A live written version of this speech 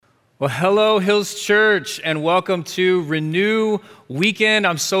Well, hello, Hills Church, and welcome to Renew Weekend.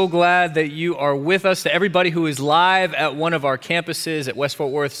 I'm so glad that you are with us. To everybody who is live at one of our campuses at West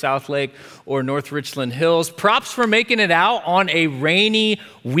Fort Worth, Southlake, or North Richland Hills, props for making it out on a rainy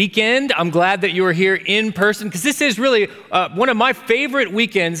weekend. I'm glad that you are here in person because this is really one of my favorite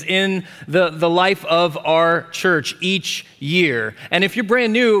weekends in the life of our church each year. And if you're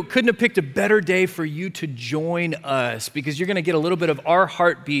brand new, couldn't have picked a better day for you to join us because you're going to get a little bit of our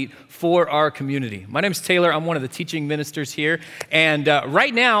heartbeat for our community. My name's Taylor. I'm one of the teaching ministers here. And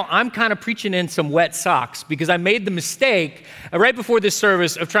right now, I'm kind of preaching in some wet socks because I made the mistake right before this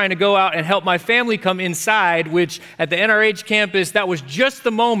service of trying to go out and help my family come inside, which at the NRH campus, that was just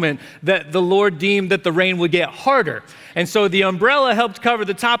the moment that the Lord deemed that the rain would get harder. And so the umbrella helped cover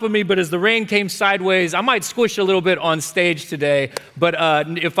the top of me, but as the rain came sideways, I might squish a little bit on stage today. But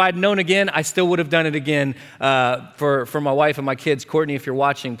if I'd known again, I still would have done it again for my wife and my kids. Courtney, if you're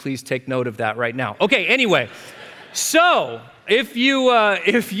watching, please take note of that right now. Okay, anyway, so if you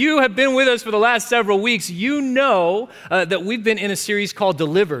have been with us for the last several weeks, you know that we've been in a series called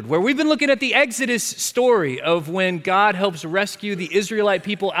Delivered, where we've been looking at the Exodus story of when God helps rescue the Israelite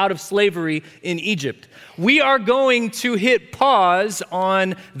people out of slavery in Egypt. We are going to hit pause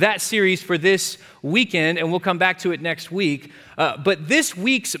on that series for this weekend, and we'll come back to it next week. But this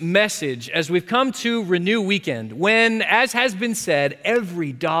week's message, as we've come to Renew Weekend, when, as has been said,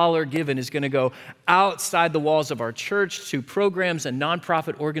 every dollar given is going to go outside the walls of our church to programs and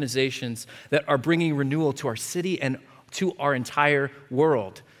nonprofit organizations that are bringing renewal to our city and to our entire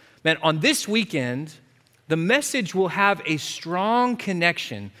world. Man, on this weekend, the message will have a strong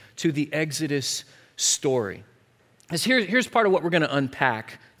connection to the Exodus story. Here's part of what we're going to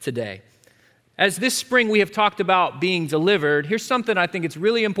unpack today. As this spring we have talked about being delivered, here's something I think it's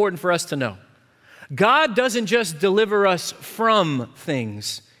really important for us to know. God doesn't just deliver us from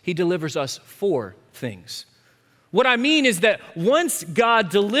things, He delivers us for things. What I mean is that once God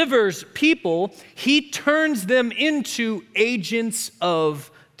delivers people, He turns them into agents of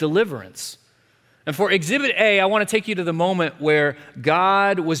deliverance. And for Exhibit A, I want to take you to the moment where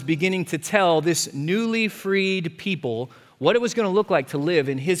God was beginning to tell this newly freed people what it was going to look like to live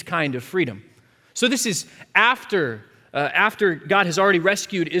in His kind of freedom. So this is after God has already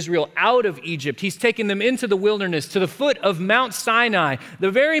rescued Israel out of Egypt. He's taken them into the wilderness to the foot of Mount Sinai,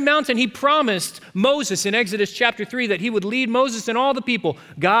 the very mountain He promised Moses in Exodus chapter 3 that He would lead Moses and all the people.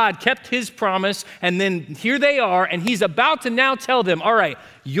 God kept His promise, and then here they are, and He's about to now tell them, all right,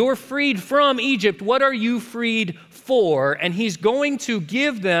 you're freed from Egypt. What are you freed for? And He's going to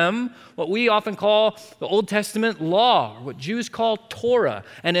give them what we often call the Old Testament law, or what Jews call Torah.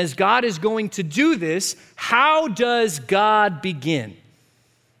 And as God is going to do this, how does God begin?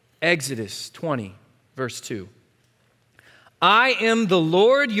 Exodus 20, verse 2. I am the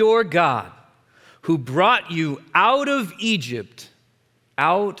Lord your God, who brought you out of Egypt,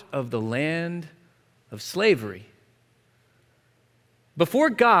 out of the land of slavery. Before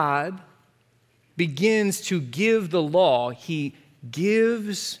God begins to give the law, He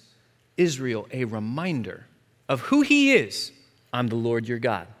gives Israel a reminder of who He is. I'm the Lord your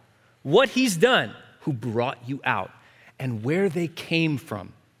God. What He's done, who brought you out, and where they came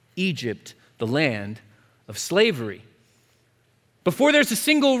from, Egypt, the land of slavery. Before there's a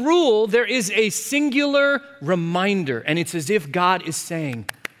single rule, there is a singular reminder, and it's as if God is saying,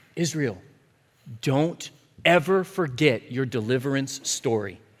 Israel, don't ever forget your deliverance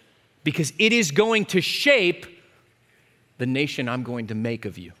story, because it is going to shape the nation I'm going to make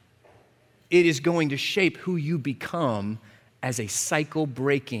of you. It is going to shape who you become as a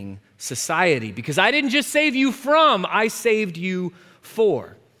cycle-breaking society, because I didn't just save you from, I saved you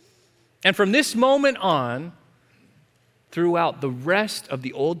for. And from this moment on, throughout the rest of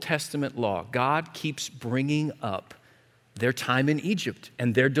the Old Testament law, God keeps bringing up their time in Egypt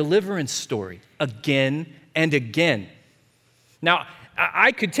and their deliverance story again and again. Now,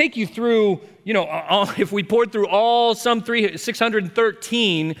 I could take you through, if we poured through all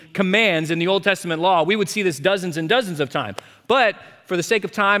 613 commands in the Old Testament law, we would see this dozens and dozens of times. But for the sake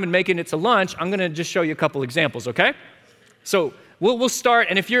of time and making it to lunch, I'm going to just show you a couple examples, okay? So we'll start,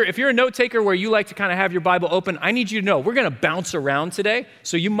 and if you're a note taker where you like to kind of have your Bible open, I need you to know we're going to bounce around today.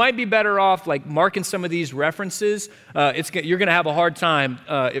 So you might be better off like marking some of these references. You're going to have a hard time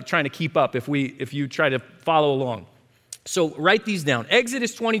trying to keep up if you try to follow along. So write these down.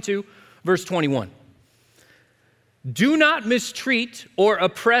 Exodus 22, verse 21. Do not mistreat or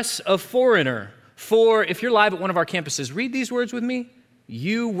oppress a foreigner, for if you're live at one of our campuses, read these words with me.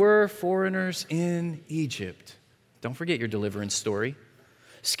 You were foreigners in Egypt. Don't forget your deliverance story.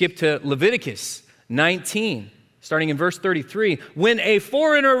 Skip to Leviticus 19. Starting in verse 33, when a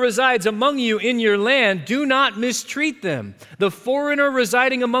foreigner resides among you in your land, do not mistreat them. The foreigner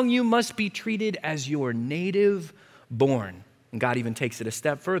residing among you must be treated as your native born. And God even takes it a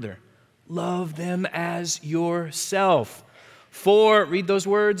step further. Love them as yourself. For, read those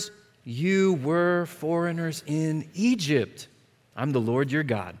words, you were foreigners in Egypt. I'm the Lord your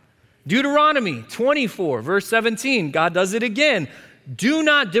God. Deuteronomy 24, verse 17, God does it again. Do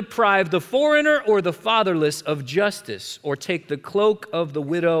not deprive the foreigner or the fatherless of justice, or take the cloak of the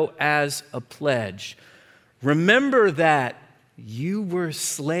widow as a pledge. Remember that you were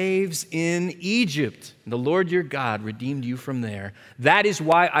slaves in Egypt. The Lord your God redeemed you from there. That is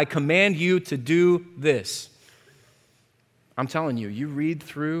why I command you to do this. I'm telling you, you read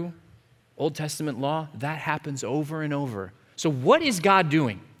through Old Testament law, that happens over and over. So what is God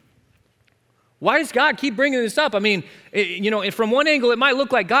doing? Why does God keep bringing this up? I mean, from one angle, it might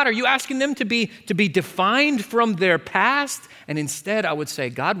look like, God, are you asking them to be defined from their past? And instead, I would say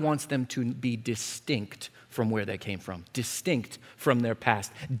God wants them to be distinct from where they came from, distinct from their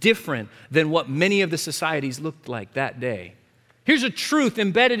past, different than what many of the societies looked like that day. Here's a truth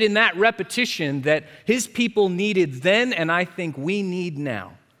embedded in that repetition that his people needed then, and I think we need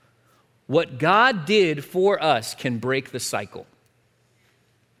now. What God did for us can break the cycle.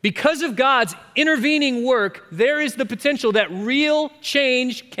 Because of God's intervening work, there is the potential that real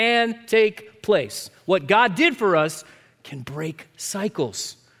change can take place. What God did for us can break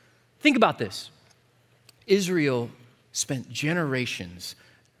cycles. Think about this. Israel spent generations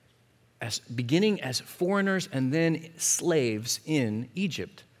beginning as foreigners and then slaves in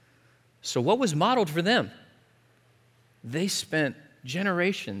Egypt. So what was modeled for them? They spent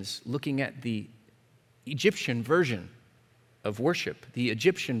generations looking at the Egyptian version of worship, the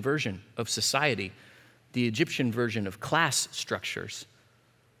Egyptian version of society, the Egyptian version of class structures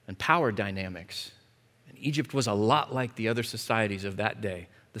and power dynamics. And Egypt was a lot like the other societies of that day.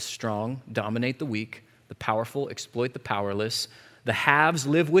 The strong dominate the weak, the powerful exploit the powerless, the haves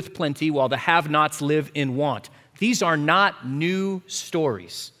live with plenty while the have-nots live in want. These are not new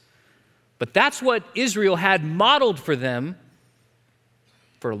stories. But that's what Israel had modeled for them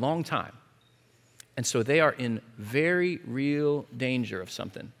for a long time. And so they are in very real danger of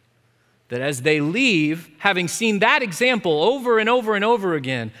something. That as they leave, having seen that example over and over and over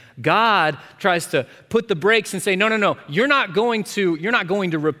again, God tries to put the brakes and say, no, you're not going to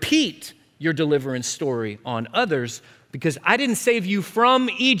repeat your deliverance story on others, because I didn't save you from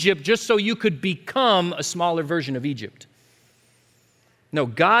Egypt just so you could become a smaller version of Egypt. No,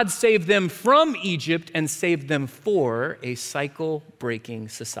 God saved them from Egypt and saved them for a cycle-breaking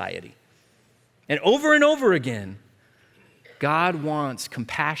society. And over again, God wants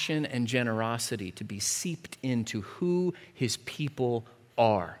compassion and generosity to be seeped into who his people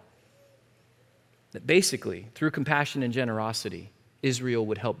are. That basically, through compassion and generosity, Israel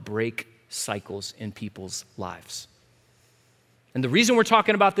would help break cycles in people's lives. And the reason we're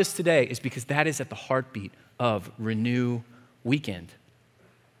talking about this today is because that is at the heartbeat of Renew Weekend.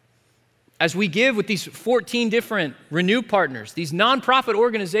 As we give with these 14 different Renew partners, these nonprofit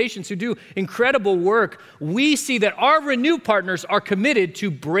organizations who do incredible work, we see that our Renew partners are committed to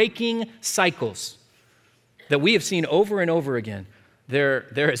breaking cycles that we have seen over and over again.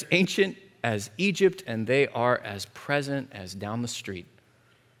 They're as ancient as Egypt, and they are as present as down the street.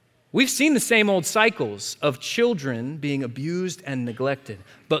 We've seen the same old cycles of children being abused and neglected,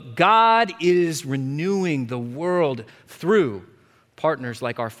 but God is renewing the world through partners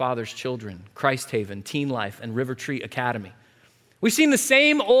like Our Father's Children, Christ Haven, Teen Life, and River Tree Academy. We've seen the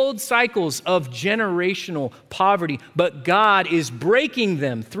same old cycles of generational poverty, but God is breaking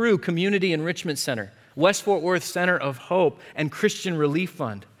them through Community Enrichment Center, West Fort Worth Center of Hope, and Christian Relief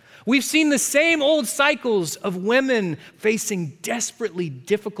Fund. We've seen the same old cycles of women facing desperately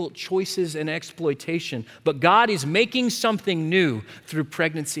difficult choices and exploitation, but God is making something new through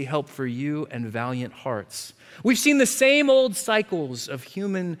Pregnancy Help for You and Valiant Hearts. We've seen the same old cycles of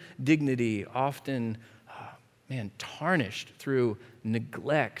human dignity, often, tarnished through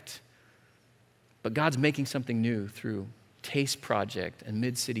neglect. But God's making something new through Taste Project and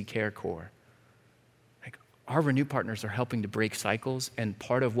Mid-City Care Corps. Our Renew partners are helping to break cycles, and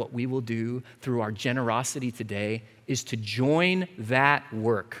part of what we will do through our generosity today is to join that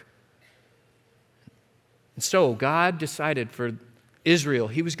work. And so God decided for Israel,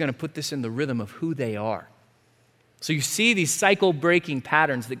 he was going to put this in the rhythm of who they are. So you see these cycle-breaking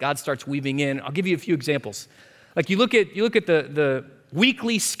patterns that God starts weaving in. I'll give you a few examples. Like you look at the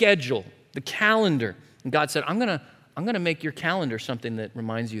weekly schedule, the calendar, and God said, I'm gonna make your calendar something that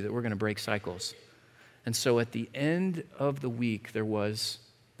reminds you that we're gonna break cycles. And so at the end of the week, there was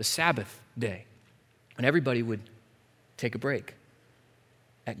the Sabbath day. And everybody would take a break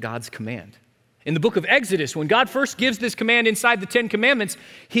at God's command. In the book of Exodus, when God first gives this command inside the Ten Commandments,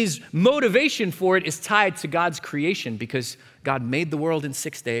 his motivation for it is tied to God's creation because God made the world in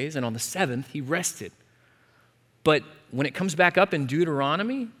 6 days, and on the seventh, he rested. But when it comes back up in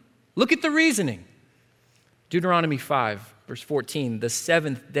Deuteronomy, look at the reasoning. Deuteronomy 5, verse 14, the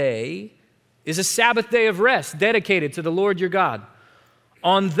seventh day is a Sabbath day of rest dedicated to the Lord your God.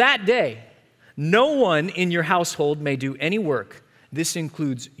 On that day, no one in your household may do any work. This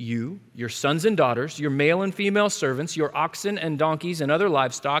includes you, your sons and daughters, your male and female servants, your oxen and donkeys and other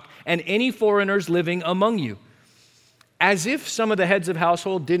livestock, and any foreigners living among you. As if some of the heads of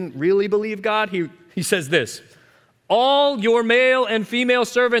household didn't really believe God, he says this, all your male and female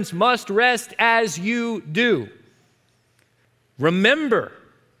servants must rest as you do. Remember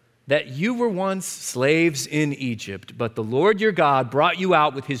that you were once slaves in Egypt, but the Lord your God brought you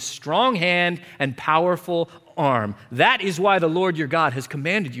out with his strong hand and powerful arm. That is why the Lord your God has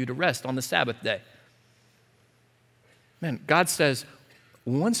commanded you to rest on the Sabbath day. Man, God says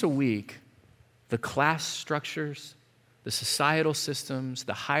once a week, the class structures, the societal systems,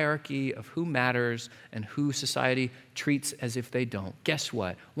 the hierarchy of who matters and who society treats as if they don't. Guess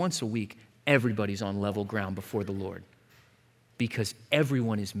what? Once a week, everybody's on level ground before the Lord because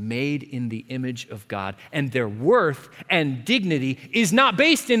everyone is made in the image of God, and their worth and dignity is not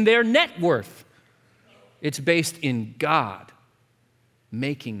based in their net worth. It's based in God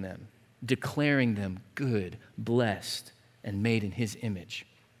making them, declaring them good, blessed, and made in his image.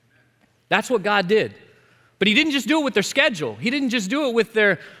 That's what God did. But he didn't just do it with their schedule. He didn't just do it with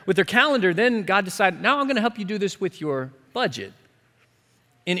their calendar. Then God decided, now I'm going to help you do this with your budget.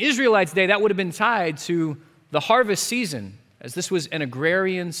 In Israelites' day, that would have been tied to the harvest season, as this was an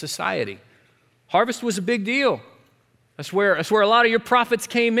agrarian society. Harvest was a big deal. That's where a lot of your profits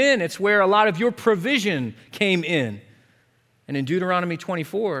came in. It's where a lot of your provision came in. And in Deuteronomy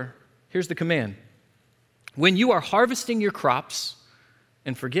 24, here's the command. When you are harvesting your crops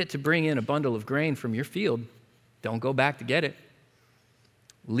and forget to bring in a bundle of grain from your field, don't go back to get it.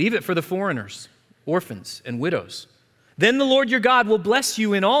 Leave it for the foreigners, orphans, and widows. Then the Lord your God will bless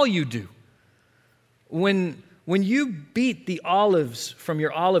you in all you do. When you beat the olives from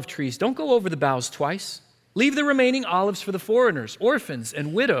your olive trees, don't go over the boughs twice. Leave the remaining olives for the foreigners, orphans,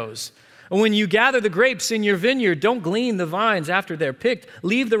 and widows. And when you gather the grapes in your vineyard, don't glean the vines after they're picked.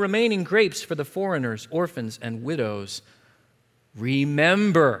 Leave the remaining grapes for the foreigners, orphans, and widows.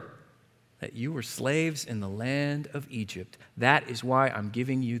 Remember that you were slaves in the land of Egypt. That is why I'm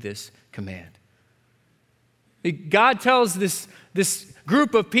giving you this command. God tells this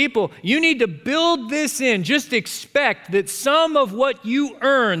group of people, you need to build this in. Just expect that some of what you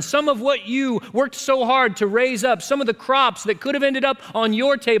earn, some of what you worked so hard to raise up, some of the crops that could have ended up on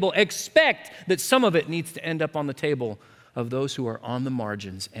your table, expect that some of it needs to end up on the table of those who are on the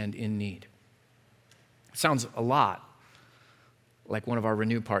margins and in need. It sounds a lot like one of our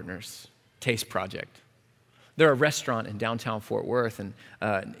Renew partners, Taste Project. They're a restaurant in downtown Fort Worth, and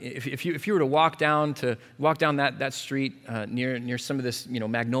if you were to walk down that street near some of this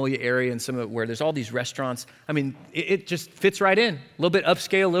Magnolia area and some of where there's all these restaurants, I mean it just fits right in. A little bit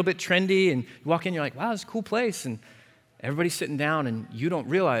upscale, a little bit trendy, and you walk in, you're like, wow, this is a cool place, and everybody's sitting down, and you don't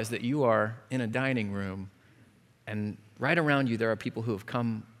realize that you are in a dining room, and right around you there are people who have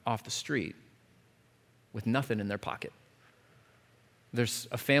come off the street with nothing in their pocket. There's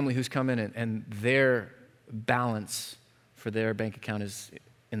a family who's come in and their balance for their bank account is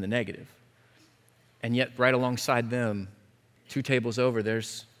in the negative. And yet right alongside them, 2 tables over,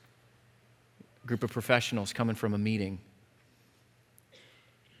 there's a group of professionals coming from a meeting.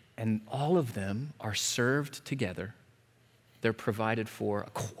 And all of them are served together. They're provided for a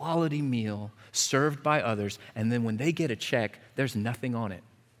quality meal served by others. And then when they get a check, there's nothing on it.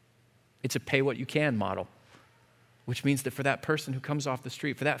 It's a pay what you can model. Which means that for that person who comes off the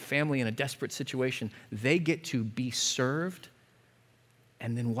street, for that family in a desperate situation, they get to be served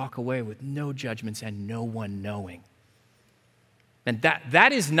and then walk away with no judgments and no one knowing. And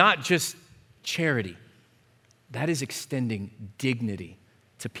that is not just charity. That is extending dignity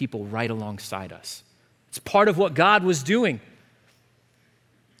to people right alongside us. It's part of what God was doing.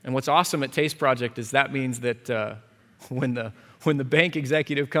 And what's awesome at Taste Project is that means that when the bank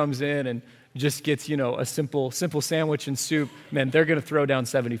executive comes in and just gets, a simple sandwich and soup, man, they're going to throw down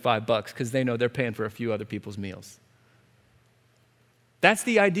 $75 because they know they're paying for a few other people's meals. That's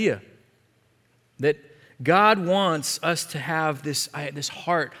the idea, that God wants us to have this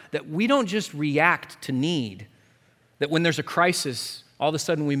heart that we don't just react to need, that when there's a crisis, all of a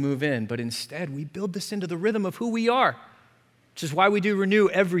sudden we move in, but instead we build this into the rhythm of who we are, which is why we do Renew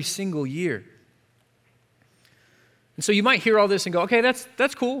every single year. And so you might hear all this and go, okay,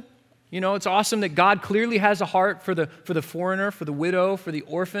 that's cool. It's awesome that God clearly has a heart for the foreigner, for the widow, for the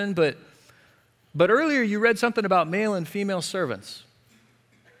orphan, but earlier you read something about male and female servants.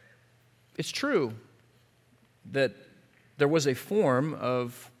 It's true that there was a form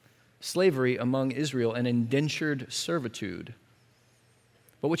of slavery among Israel, an indentured servitude.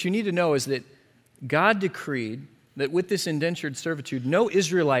 But what you need to know is that God decreed that with this indentured servitude, no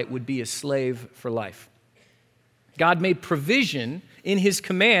Israelite would be a slave for life. God made provision in his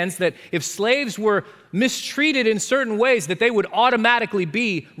commands that if slaves were mistreated in certain ways, that they would automatically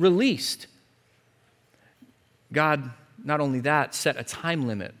be released. God, not only that, set a time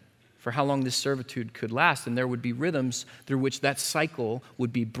limit for how long this servitude could last, and there would be rhythms through which that cycle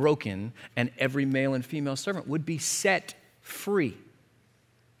would be broken, and every male and female servant would be set free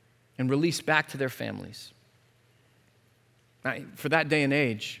and released back to their families. Now, for that day and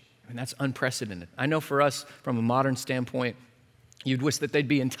age, that's unprecedented. I know for us, from a modern standpoint, you'd wish that they'd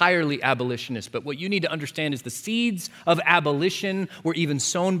be entirely abolitionists, but what you need to understand is the seeds of abolition were even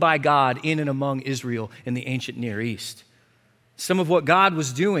sown by God in and among Israel in the ancient Near East. Some of what God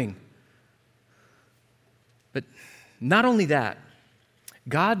was doing. But not only that,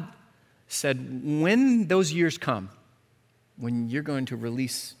 God said, when those years come, when you're going to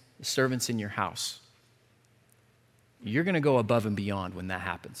release servants in your house, you're going to go above and beyond when that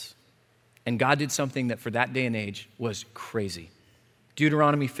happens. And God did something that for that day and age was crazy.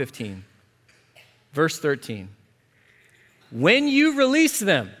 Deuteronomy 15, verse 13. When you release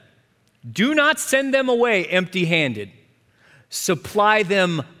them, do not send them away empty-handed. Supply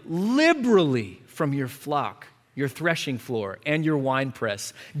them liberally from your flock, your threshing floor, and your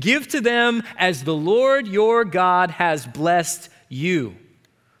winepress. Give to them as the Lord your God has blessed you.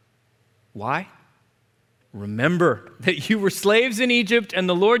 Why? Remember that you were slaves in Egypt and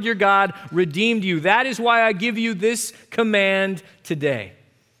the Lord your God redeemed you. That is why I give you this command today.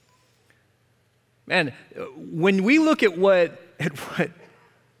 Man, when we look at what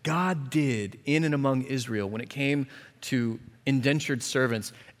God did in and among Israel when it came to indentured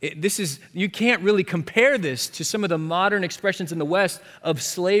servants, you can't really compare this to some of the modern expressions in the West of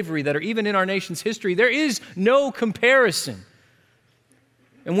slavery that are even in our nation's history. There is no comparison.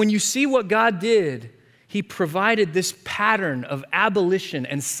 And when you see what God did, he provided this pattern of abolition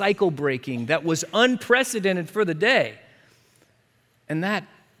and cycle breaking that was unprecedented for the day. And that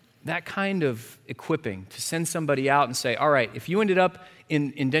kind of equipping to send somebody out and say, all right, if you ended up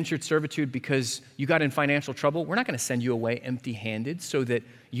in indentured servitude because you got in financial trouble, we're not going to send you away empty-handed so that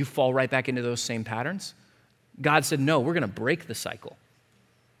you fall right back into those same patterns. God said, no, we're going to break the cycle.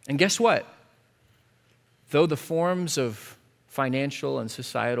 And guess what? Though the forms of financial and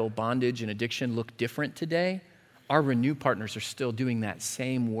societal bondage and addiction look different today, our Renew partners are still doing that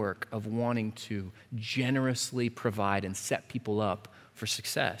same work of wanting to generously provide and set people up for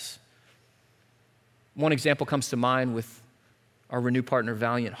success. One example comes to mind with our Renew partner,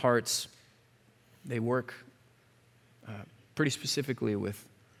 Valiant Hearts. They work pretty specifically with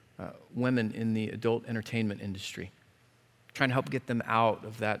women in the adult entertainment industry, trying to help get them out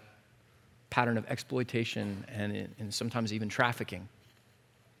of that pattern of exploitation and sometimes even trafficking.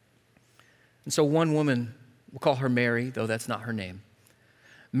 And so one woman, we'll call her Mary, though that's not her name.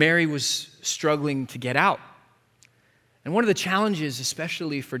 Mary was struggling to get out. And one of the challenges,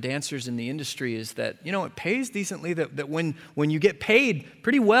 especially for dancers in the industry, is that, it pays decently, that when you get paid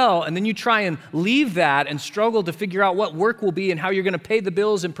pretty well and then you try and leave that and struggle to figure out what work will be and how you're going to pay the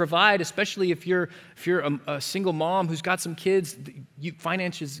bills and provide, especially if you're a single mom who's got some kids,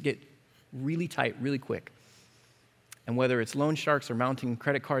 finances get really tight, really quick. And whether it's loan sharks or mounting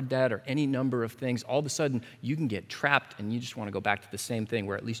credit card debt or any number of things, all of a sudden you can get trapped and you just want to go back to the same thing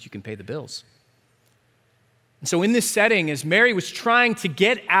where at least you can pay the bills. And so in this setting, as Mary was trying to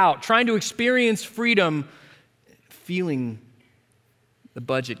get out, trying to experience freedom, feeling the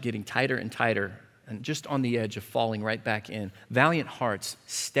budget getting tighter and tighter and just on the edge of falling right back in, Valiant Hearts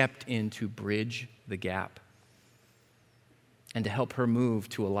stepped in to bridge the gap and to help her move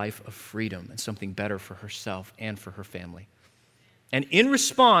to a life of freedom and something better for herself and for her family. And in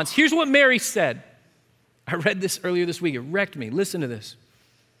response, here's what Mary said. I read this earlier this week. It wrecked me. Listen to this.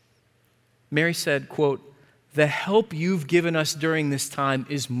 Mary said, quote, "The help you've given us during this time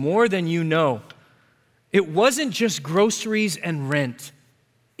is more than you know. It wasn't just groceries and rent.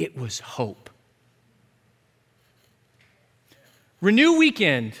 It was hope." Renew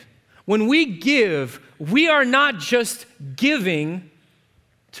Weekend, when we give, we are not just giving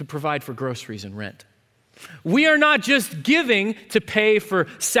to provide for groceries and rent. We are not just giving to pay for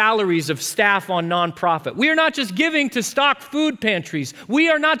salaries of staff on nonprofit. We are not just giving to stock food pantries. We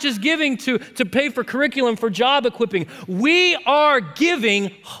are not just giving to pay for curriculum for job equipping. We are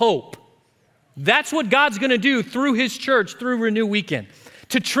giving hope. That's what God's going to do through his church, through Renew Weekend,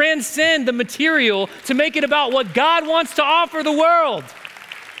 to transcend the material, to make it about what God wants to offer the world.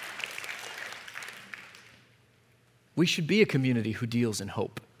 We should be a community who deals in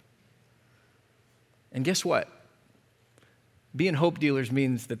hope. And guess what? Being hope dealers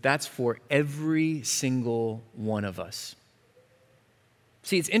means that that's for every single one of us.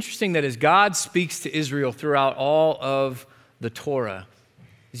 See, it's interesting that as God speaks to Israel throughout all of the Torah,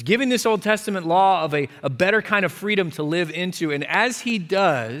 he's giving this Old Testament law of a better kind of freedom to live into. And as he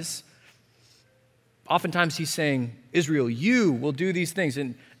does, oftentimes he's saying, Israel, you will do these things.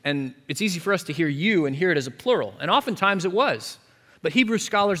 And it's easy for us to hear you and hear it as a plural. And oftentimes it was. But Hebrew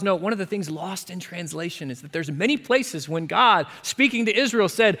scholars note one of the things lost in translation is that there's many places when God, speaking to Israel,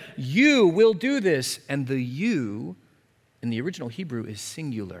 said, you will do this. And the you in the original Hebrew is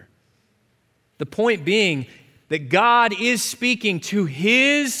singular. The point being that God is speaking to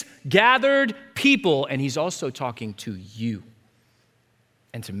his gathered people, and he's also talking to you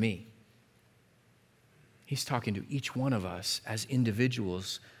and to me. He's talking to each one of us as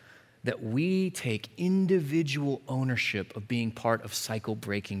individuals, that we take individual ownership of being part of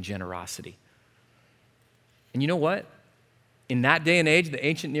cycle-breaking generosity. And you know what? In that day and age, the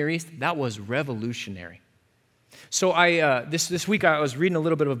ancient Near East, that was revolutionary. So this week I was reading a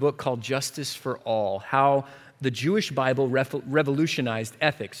little bit of a book called Justice for All, How the Jewish Bible Revolutionized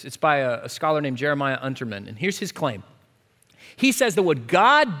Ethics. It's by a scholar named Jeremiah Unterman, and here's his claim. He says that what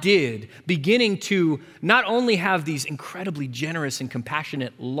God did, beginning to not only have these incredibly generous and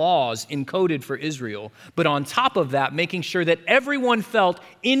compassionate laws encoded for Israel, but on top of that, making sure that everyone felt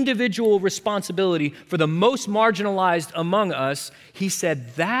individual responsibility for the most marginalized among us, he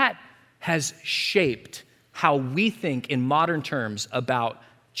said that has shaped how we think in modern terms about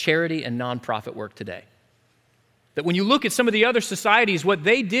charity and nonprofit work today. That when you look at some of the other societies, what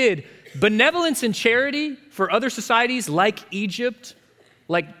they did, benevolence and charity for other societies like Egypt,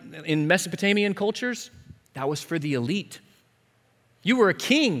 like in Mesopotamian cultures, that was for the elite. You were a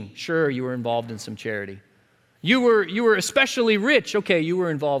king, sure, you were involved in some charity. You were especially rich, okay, you were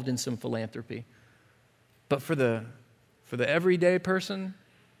involved in some philanthropy. But for the everyday person,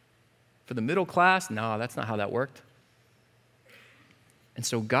 for the middle class, no, that's not how that worked. And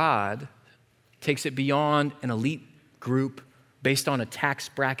so God takes it beyond an elite group based on a tax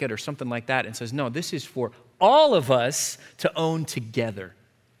bracket or something like that and says, no, this is for all of us to own together.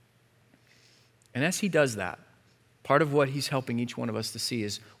 And as he does that, part of what he's helping each one of us to see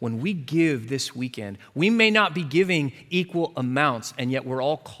is when we give this weekend, we may not be giving equal amounts, and yet we're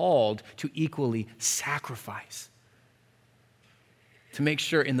all called to equally sacrifice. To make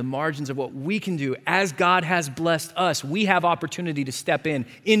sure in the margins of what we can do, as God has blessed us, we have opportunity to step in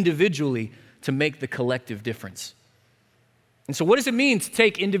individually to make the collective difference. And so what does it mean to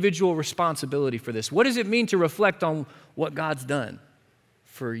take individual responsibility for this? What does it mean to reflect on what God's done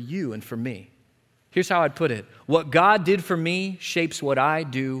for you and for me? Here's how I'd put it. What God did for me shapes what I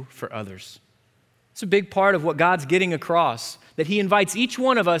do for others. It's a big part of what God's getting across, that he invites each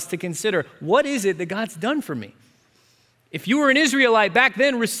one of us to consider, what is it that God's done for me? If you were an Israelite back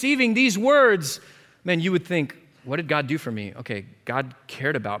then receiving these words, man, you would think, what did God do for me? Okay, God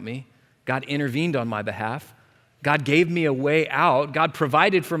cared about me. God intervened on my behalf. God gave me a way out. God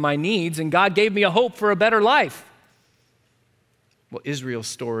provided for my needs, and God gave me a hope for a better life. Well, Israel's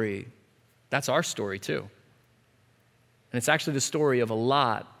story, that's our story too. And it's actually the story of a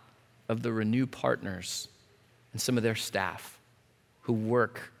lot of the Renew partners and some of their staff who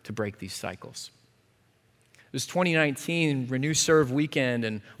work to break these cycles. It was 2019 Renew Serve weekend,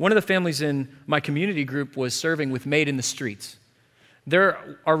 and one of the families in my community group was serving with Made in the Streets.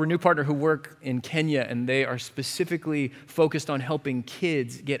 They're our Renew partner who work in Kenya, and they are specifically focused on helping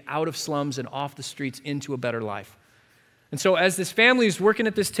kids get out of slums and off the streets into a better life. And so as this family is working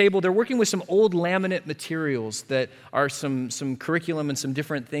at this table, they're working with some old laminate materials that are some curriculum and some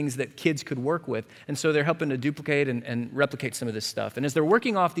different things that kids could work with. And so they're helping to duplicate and replicate some of this stuff. And as they're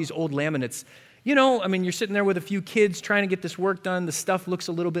working off these old laminates, you're sitting there with a few kids trying to get this work done. The stuff looks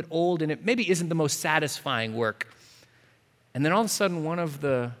a little bit old, and it maybe isn't the most satisfying work. And then all of a sudden, one of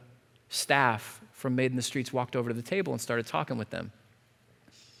the staff from Made in the Streets walked over to the table and started talking with them.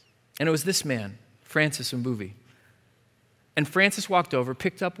 And it was this man, Francis Mbuvi. And Francis walked over,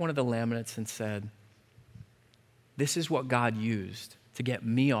 picked up one of the laminates and said, "This is what God used to get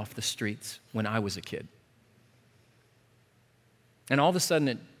me off the streets when I was a kid." And all of a sudden,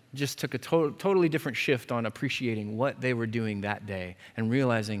 it just took a totally different shift on appreciating what they were doing that day and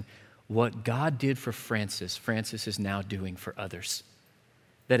realizing what God did for Francis, Francis is now doing for others.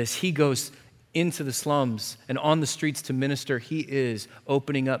 That as he goes into the slums and on the streets to minister, he is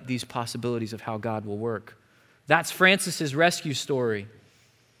opening up these possibilities of how God will work. That's Francis's rescue story.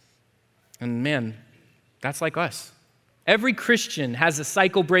 And man, that's like us. Every Christian has a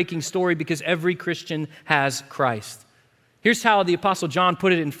cycle-breaking story because every Christian has Christ. Here's how the Apostle John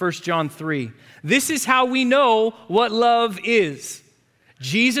put it in 1 John 3. This is how we know what love is.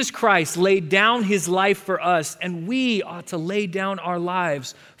 Jesus Christ laid down his life for us, and we ought to lay down our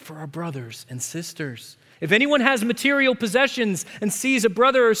lives for our brothers and sisters. If anyone has material possessions and sees a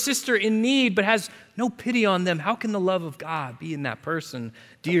brother or sister in need but has no pity on them, how can the love of God be in that person?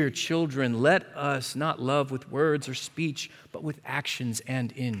 Dear children, let us not love with words or speech, but with actions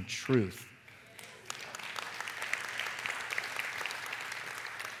and in truth.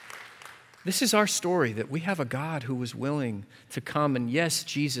 This is our story, that we have a God who was willing to come, and yes,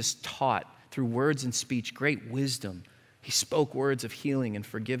 Jesus taught through words and speech great wisdom. He spoke words of healing and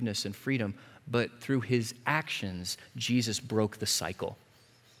forgiveness and freedom, but through his actions, Jesus broke the cycle.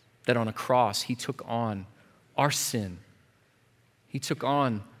 That on a cross, he took on our sin. He took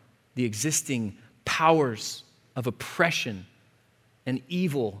on the existing powers of oppression and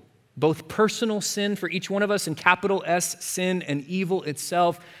evil, both personal sin for each one of us and capital S sin and evil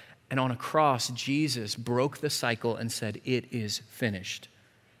itself. And on a cross, Jesus broke the cycle and said, it is finished,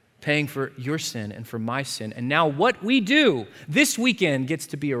 paying for your sin and for my sin. And now what we do this weekend gets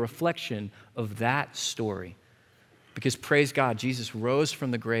to be a reflection of that story. Because praise God, Jesus rose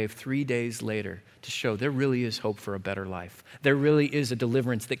from the grave 3 days later to show there really is hope for a better life. There really is a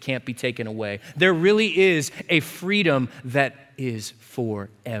deliverance that can't be taken away. There really is a freedom that is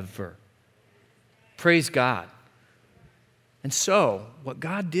forever. Praise God. And so, what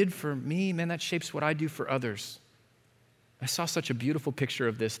God did for me, man, that shapes what I do for others. I saw such a beautiful picture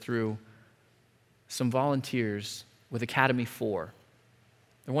of this through some volunteers with Academy 4.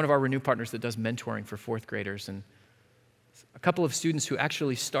 They're one of our Renew partners that does mentoring for fourth graders. And a couple of students who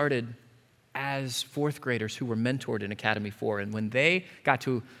actually started as fourth graders who were mentored in Academy 4. And when they got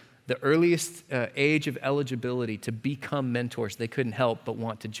to the earliest age of eligibility to become mentors, they couldn't help but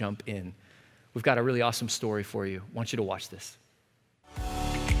want to jump in. We've got a really awesome story for you. I want you to watch this.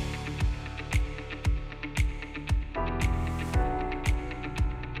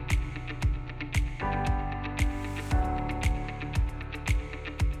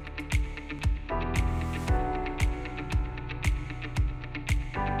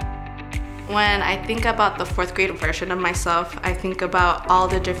 When I think about the fourth grade version of myself, I think about all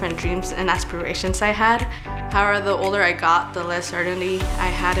the different dreams and aspirations I had. However, the older I got, the less certainty I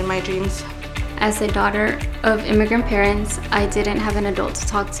had in my dreams. As a daughter of immigrant parents, I didn't have an adult to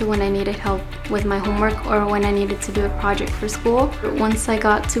talk to when I needed help with my homework or when I needed to do a project for school. Once I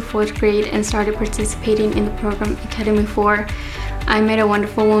got to fourth grade and started participating in the program Academy 4, I met a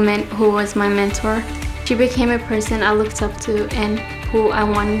wonderful woman who was my mentor. She became a person I looked up to and who I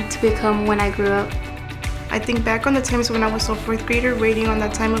wanted to become when I grew up. I think back on the times when I was a fourth grader, waiting on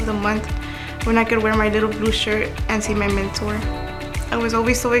that time of the month when I could wear my little blue shirt and see my mentor. I was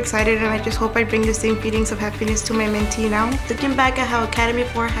always so excited, and I just hope I bring the same feelings of happiness to my mentee now. Looking back at how Academy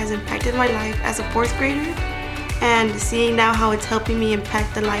 4 has impacted my life as a fourth grader and seeing now how it's helping me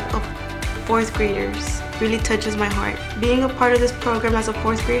impact the life of fourth graders really touches my heart. Being a part of this program as a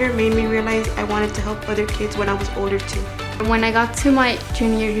fourth grader made me realize I wanted to help other kids when I was older too. When I got to my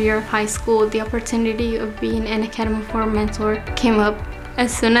junior year of high school, the opportunity of being an Academy 4 mentor came up.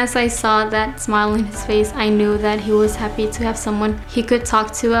 As soon as I saw that smile on his face, I knew that he was happy to have someone he could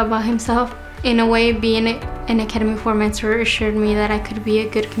talk to about himself. In a way, being an Academy 4 mentor assured me that I could be a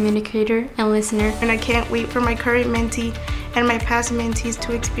good communicator and listener. And I can't wait for my current mentee and my past mentees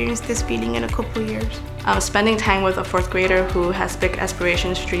to experience this feeling in a couple years. Spending time with a fourth grader who has big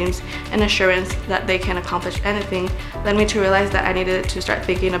aspirations, dreams, and assurance that they can accomplish anything led me to realize that I needed to start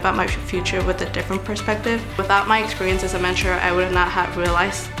thinking about my future with a different perspective. Without my experience as a mentor, I would not have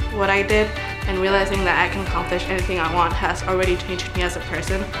realized what I did, and realizing that I can accomplish anything I want has already changed me as a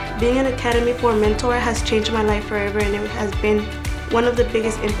person. Being an Academy 4 mentor has changed my life forever, and it has been one of the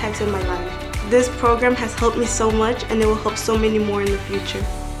biggest impacts in my life. This program has helped me so much, and it will help so many more in the future.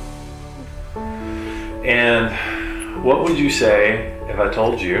 And what would you say if I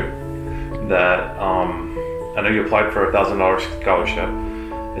told you that, I know you applied for a $1,000 scholarship,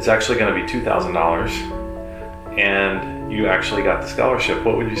 it's actually going to be $2,000, and you actually got the scholarship?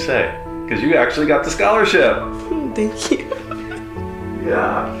 What would you say? Because you actually got the scholarship. Thank you.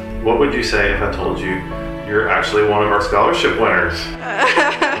 Yeah. What would you say if I told you you're actually one of our scholarship winners?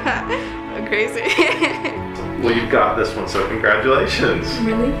 crazy. Well, you've got this one, so congratulations.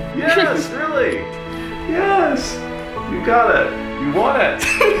 Really? Yes, really. Yes. You got it. You won it.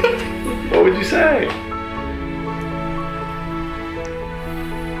 What would you say?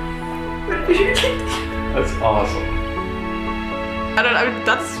 That's awesome.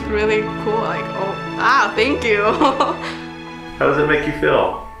 That's really cool. Like, thank you. How does it make you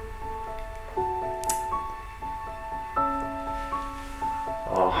feel?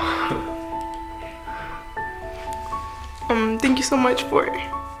 Oh. Thank you so much for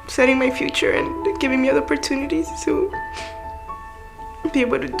setting my future and giving me other opportunities to be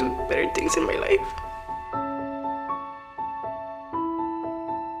able to do better things in my life.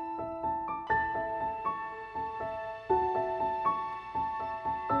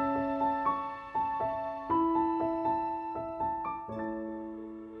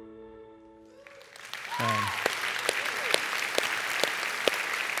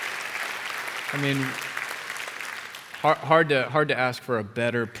 I mean, hard to ask for a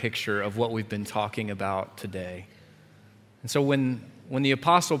better picture of what we've been talking about today. And so when the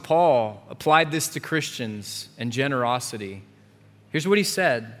Apostle Paul applied this to Christians and generosity, here's what he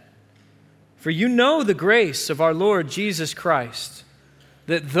said. For you know the grace of our Lord Jesus Christ,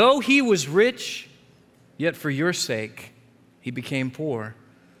 that though he was rich, yet for your sake he became poor,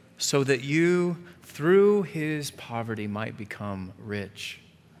 so that you through his poverty might become rich.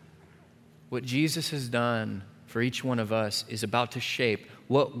 What Jesus has done for each one of us is about to shape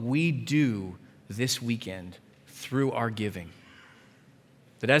what we do this weekend through our giving.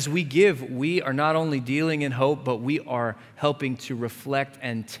 That as we give, we are not only dealing in hope, but we are helping to reflect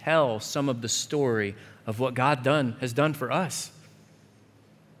and tell some of the story of what God has done for us.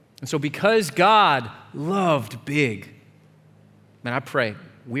 And so because God loved big, man, I pray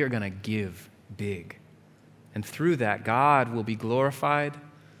we are going to give big. And through that, God will be glorified.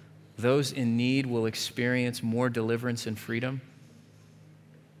 Those in need will experience more deliverance and freedom.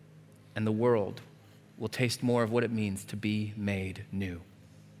 And the world will taste more of what it means to be made new.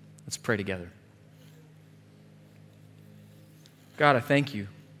 Let's pray together. God, I thank you.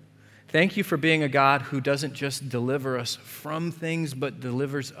 Thank you for being a God who doesn't just deliver us from things, but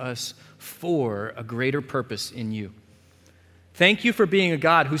delivers us for a greater purpose in you. Thank you for being a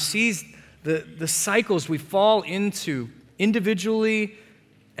God who sees the cycles we fall into individually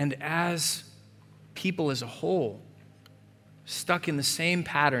and as people as a whole, stuck in the same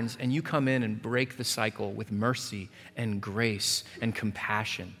patterns, and you come in and break the cycle with mercy and grace and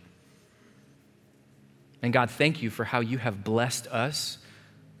compassion. And God, thank you for how you have blessed us,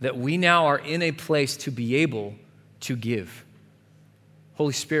 that we now are in a place to be able to give.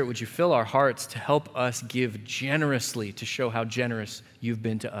 Holy Spirit, would you fill our hearts to help us give generously to show how generous you've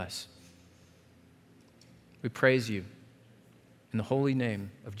been to us? We praise you in the holy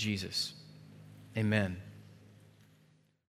name of Jesus. Amen.